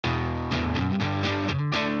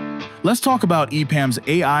Let's talk about EPAM's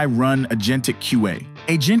AI-run Agentic QA.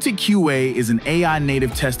 Agentic QA is an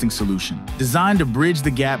AI-native testing solution designed to bridge the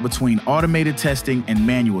gap between automated testing and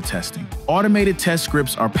manual testing. Automated test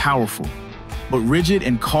scripts are powerful, but rigid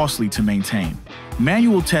and costly to maintain.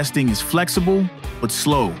 Manual testing is flexible, but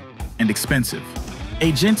slow and expensive.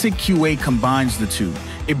 Agentic QA combines the two.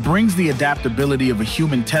 It brings the adaptability of a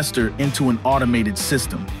human tester into an automated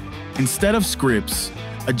system. Instead of scripts,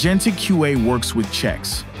 Agentic QA works with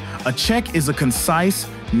checks. A check is a concise,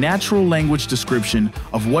 natural language description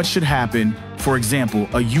of what should happen, for example,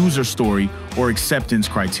 a user story or acceptance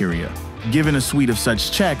criteria. Given a suite of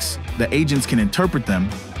such checks, the agents can interpret them,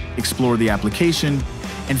 explore the application,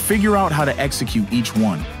 and figure out how to execute each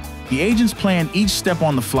one. The agents plan each step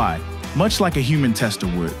on the fly, much like a human tester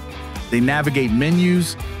would. They navigate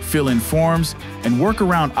menus, fill in forms, and work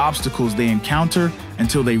around obstacles they encounter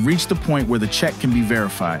until they reach the point where the check can be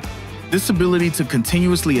verified. This ability to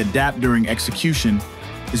continuously adapt during execution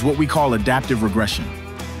is what we call adaptive regression.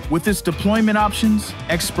 With its deployment options,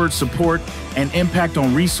 expert support, and impact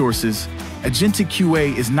on resources, Agentic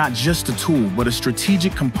QA is not just a tool, but a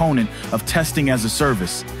strategic component of testing as a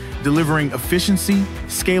service, delivering efficiency,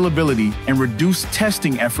 scalability, and reduced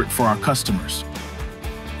testing effort for our customers.